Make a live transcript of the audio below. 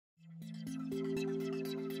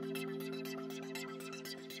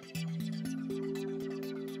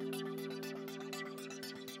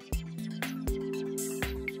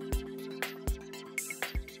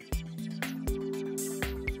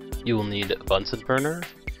you will need a Bunsen burner.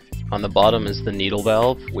 On the bottom is the needle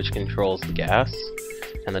valve, which controls the gas,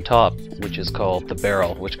 and the top, which is called the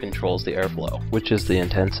barrel, which controls the airflow, which is the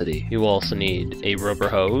intensity. You will also need a rubber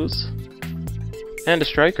hose and a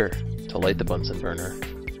striker to light the Bunsen burner.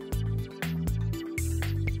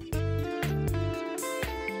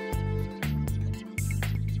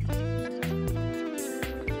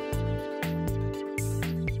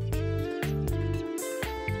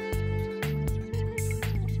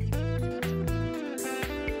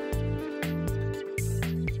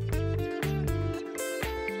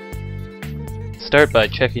 Start by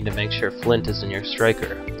checking to make sure flint is in your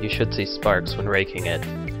striker. You should see sparks when raking it.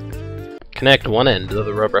 Connect one end of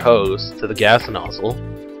the rubber hose to the gas nozzle,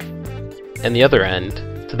 and the other end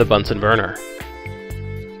to the Bunsen burner.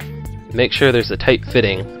 Make sure there's a tight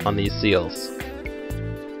fitting on these seals.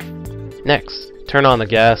 Next, turn on the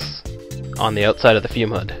gas on the outside of the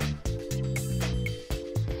fume hood.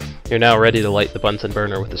 You're now ready to light the Bunsen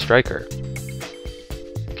burner with the striker.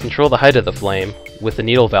 Control the height of the flame with the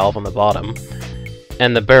needle valve on the bottom,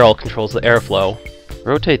 and the barrel controls the airflow.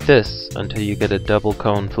 Rotate this until you get a double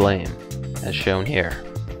cone flame, as shown here.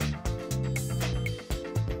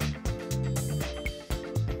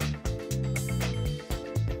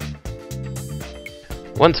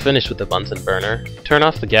 Once finished with the Bunsen burner, turn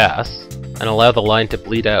off the gas and allow the line to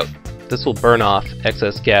bleed out. This will burn off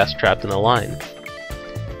excess gas trapped in the line.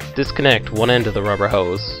 Disconnect one end of the rubber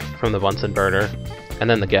hose from the Bunsen burner and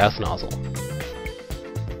then the gas nozzle.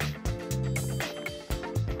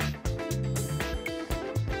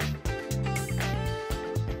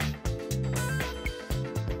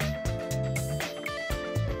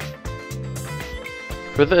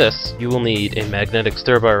 For this, you will need a magnetic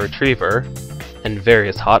stir bar retriever and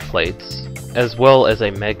various hot plates, as well as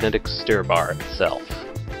a magnetic stir bar itself.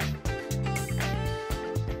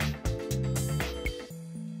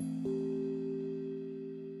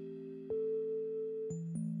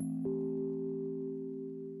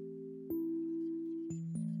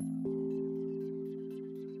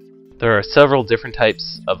 There are several different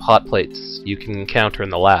types of hot plates you can encounter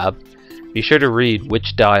in the lab. Be sure to read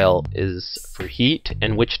which dial is for heat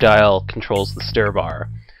and which dial controls the stir bar.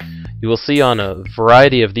 You will see on a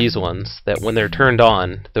variety of these ones that when they're turned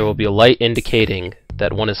on, there will be a light indicating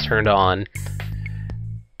that one is turned on.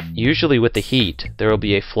 Usually with the heat, there will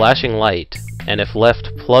be a flashing light, and if left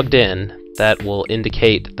plugged in, that will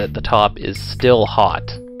indicate that the top is still hot.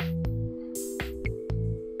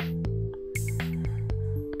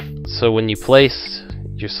 So when you place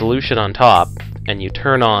your solution on top and you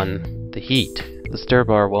turn on the heat, the stir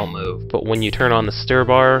bar will move, but when you turn on the stir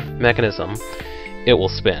bar mechanism, it will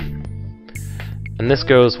spin. And this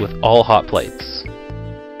goes with all hot plates.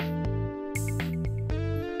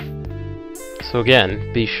 So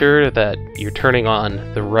again, be sure that you're turning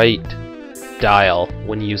on the right dial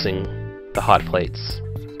when using the hot plates.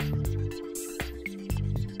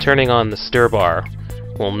 Turning on the stir bar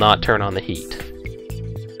will not turn on the heat.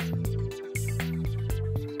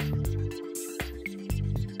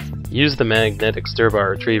 Use the magnetic stir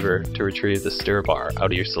bar retriever to retrieve the stir bar out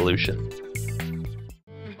of your solution.